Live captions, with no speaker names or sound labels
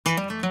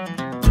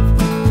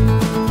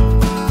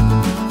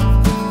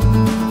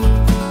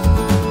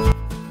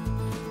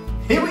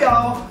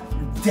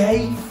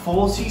day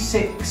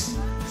 46,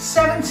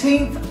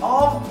 17th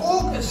of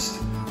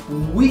August,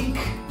 week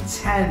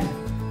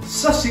 10,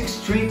 Sussex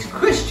Street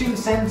Christian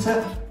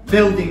Centre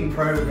building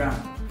programme.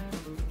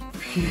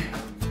 Phew.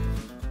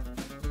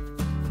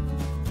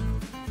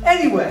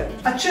 Anyway,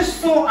 I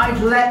just thought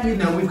I'd let you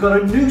know we've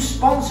got a new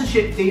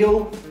sponsorship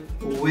deal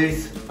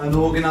with an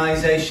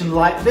organisation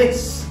like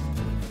this.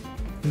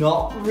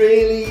 Not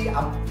really,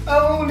 I'm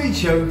only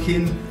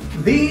joking.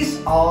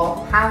 These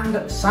are hand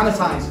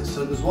sanitisers.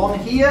 So there's one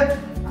here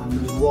and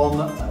there's one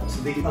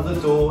to the other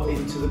door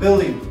into the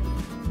building.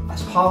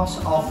 As part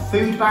of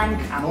Food Bank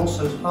and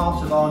also as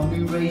part of our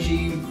new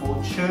regime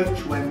for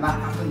church, when that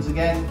happens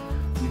again,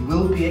 we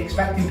will be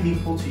expecting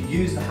people to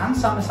use the hand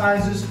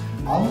sanitisers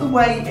on the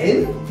way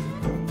in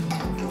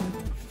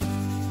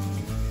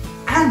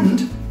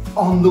and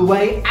on the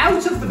way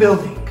out of the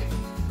building.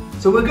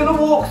 So we're going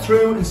to walk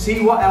through and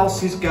see what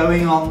else is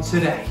going on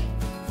today.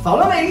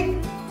 Follow me.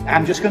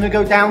 I'm just going to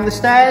go down the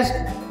stairs.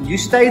 You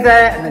stay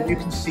there and then you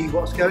can see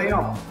what's going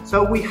on.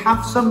 So we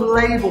have some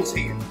labels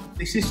here.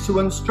 This is to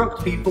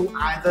instruct people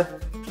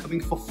either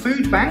coming for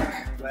Food Bank,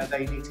 where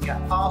they need to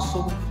get a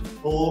parcel,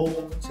 or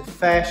to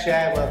Fair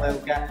Share, where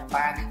they'll get a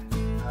bag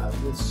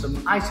with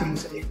some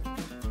items in.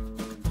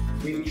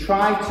 We've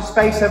tried to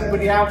space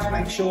everybody out to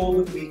make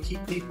sure that we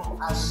keep people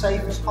as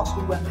safe as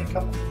possible when they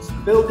come into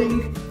the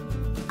building.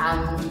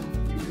 And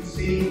you can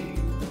see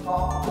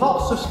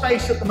lots of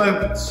space at the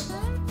moment.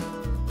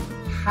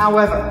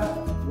 However,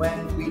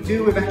 when we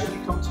do eventually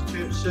come to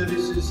church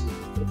services,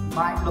 it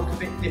might look a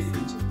bit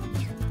different.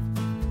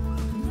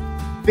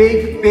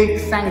 Big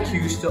thank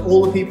yous to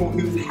all the people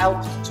who've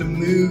helped to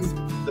move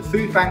the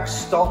Food Bank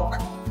stock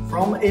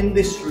from in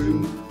this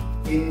room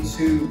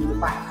into the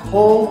back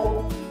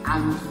hall,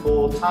 and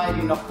for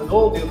tidying up and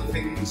all the other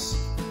things.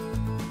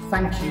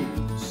 Thank you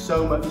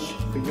so much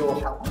for your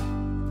help.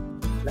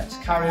 Let's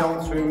carry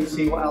on through and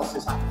see what else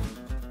is happening.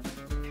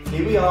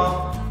 Here we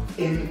are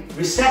in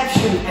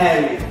reception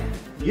area.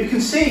 You can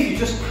see, if you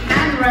just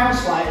hand around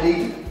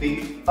slightly,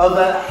 the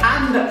other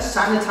hand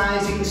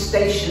sanitising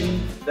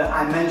station that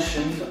I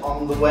mentioned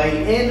on the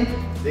way in.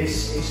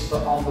 This is for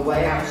on the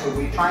way out, so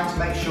we're trying to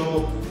make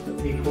sure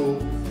that people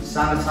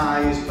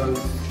sanitise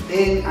both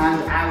in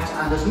and out,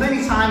 and as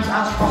many times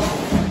as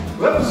possible.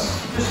 Whoops,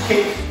 just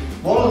kicked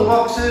one of the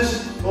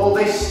boxes. All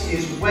this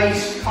is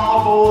waste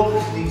cardboard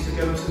that needs to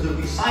go to the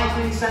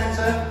recycling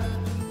centre.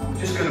 I'm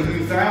just going to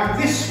move around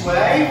this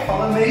way,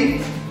 follow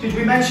me. Did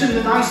we mention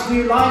the nice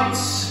new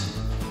lights?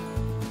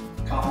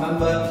 Can't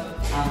remember.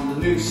 And the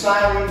new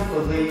siren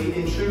for the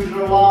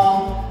intruder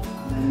alarm.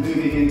 And then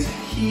moving into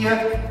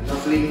here,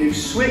 lovely new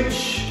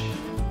switch.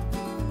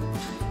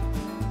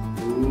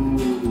 Ooh.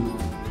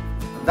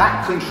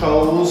 That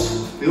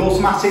controls the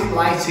automatic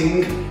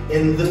lighting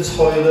in the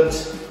toilet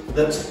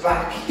that's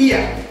back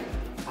here.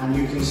 And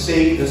you can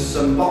see there's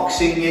some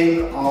boxing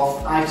in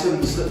of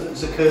items that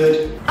has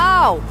occurred.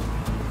 Oh,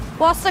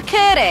 what's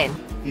occurring?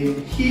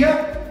 In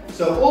here.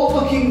 So all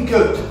looking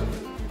good.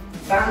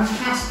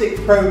 Fantastic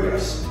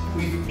progress.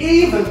 We've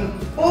even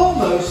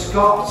almost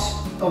got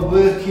a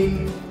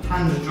working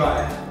hand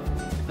dryer.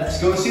 Let's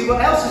go and see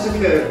what else is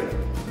occurring.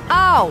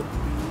 Oh,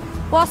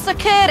 what's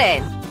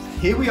occurring?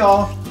 Here we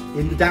are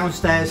in the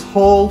downstairs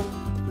hall.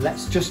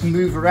 Let's just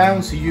move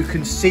around so you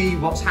can see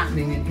what's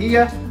happening in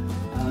here.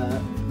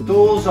 The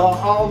doors are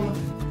on,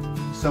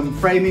 some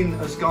framing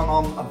has gone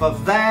on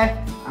above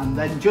there, and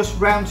then just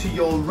round to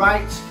your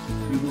right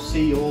you will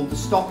see all the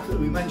stock that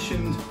we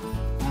mentioned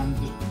and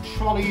the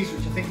trolleys,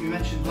 which I think we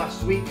mentioned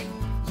last week.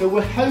 So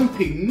we're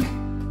hoping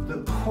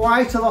that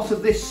quite a lot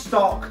of this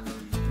stock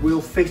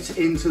will fit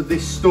into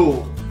this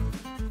store.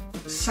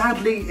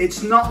 Sadly,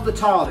 it's not the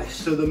TARDIS,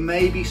 so there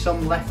may be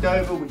some left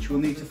over which we'll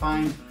need to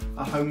find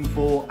a home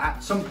for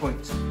at some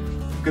point.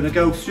 I'm going to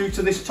go through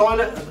to this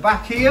toilet at the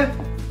back here,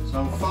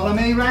 so follow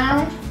me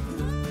round.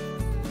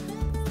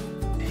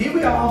 Here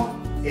we are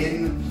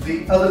in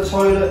the other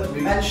toilet.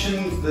 We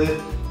mentioned the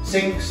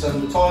sinks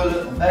and the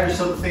toilet and various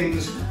other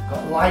things.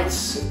 Got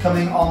lights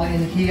coming on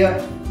in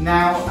here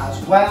now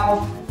as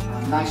well.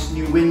 A nice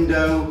new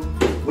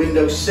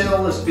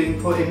windowsill has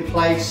been put in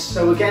place.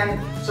 So again,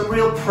 some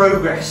real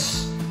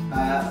progress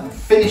and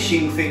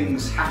finishing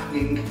things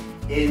happening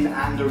in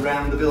and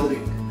around the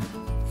building.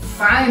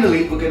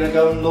 Finally, we're going to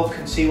go and look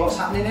and see what's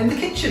happening in the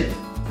kitchen.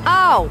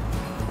 Oh,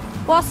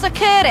 what's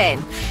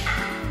occurring?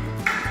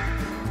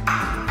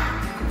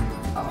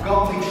 I've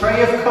got my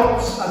tray of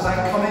cups as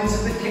I come into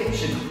the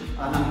kitchen,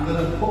 and I'm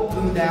going to put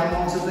them down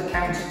onto the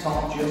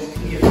countertop just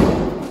here.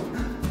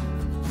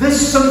 There's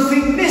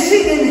something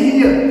missing in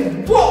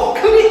here.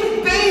 What could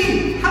it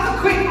be? Have a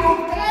quick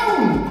look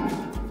down.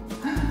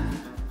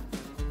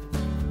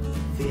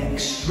 The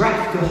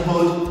extractor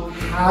hood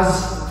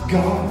has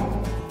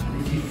gone.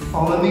 And if you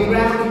follow me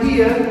around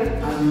here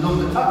and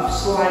look up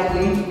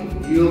slightly,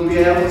 you'll be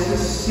able to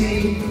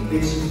see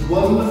this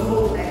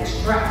wonderful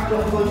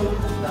extractor hood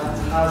that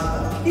has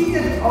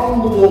appeared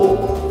on the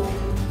wall.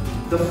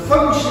 The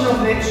function of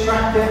the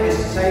extractor is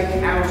to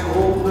take out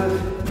all the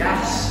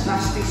gas,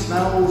 nasty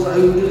smells,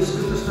 odours,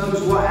 goodness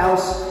knows what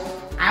else,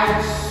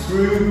 out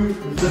through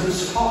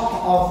the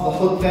top of the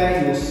hood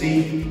there. You'll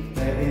see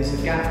there is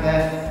a gap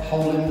there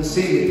holding the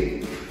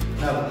ceiling,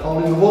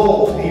 holding the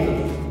wall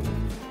even.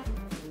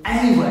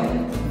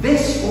 Anyway,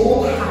 this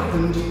all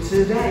happened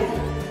today.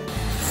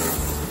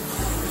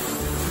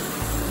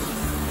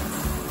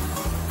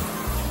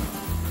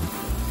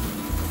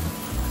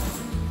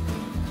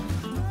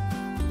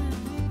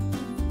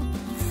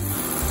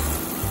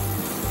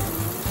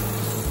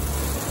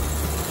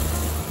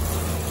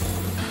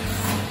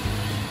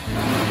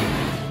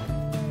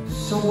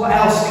 So what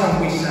else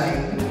can we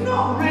say?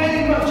 Not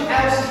really much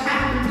else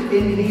happened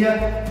in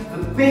here.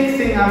 The big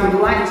thing I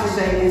would like to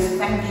say is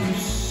thank you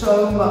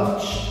so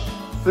much.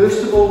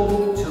 First of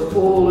all, to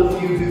all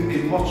of you who've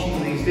been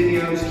watching these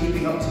videos,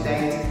 keeping up to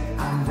date,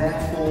 and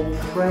therefore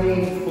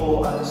praying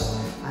for us,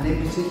 and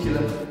in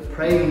particular,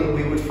 praying that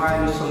we would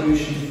find a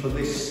solution for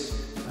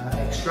this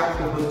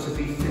extractor hood to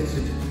be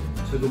fitted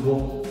to the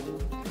wall.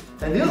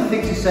 Then the other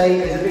thing to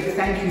say is a big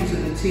thank you to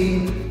the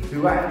team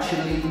who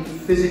actually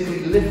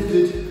physically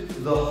lifted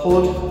the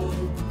hood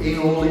in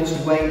all its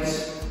weight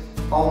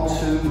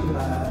onto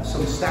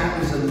some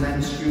stands and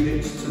then screwed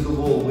it to the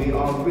wall. We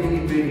are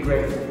really, really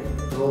grateful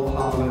for all the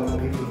hard work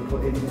that people have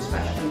put in,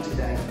 especially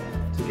today,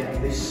 to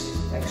get this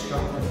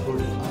extractor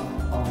hood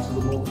up onto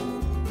the wall.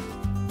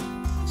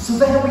 So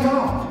there we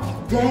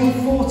are, day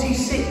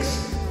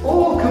 46,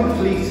 all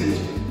completed.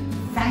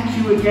 Thank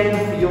you again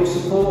for your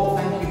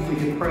support, thank you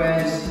for your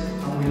prayers,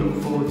 and we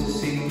look forward to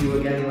seeing you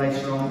again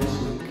later on.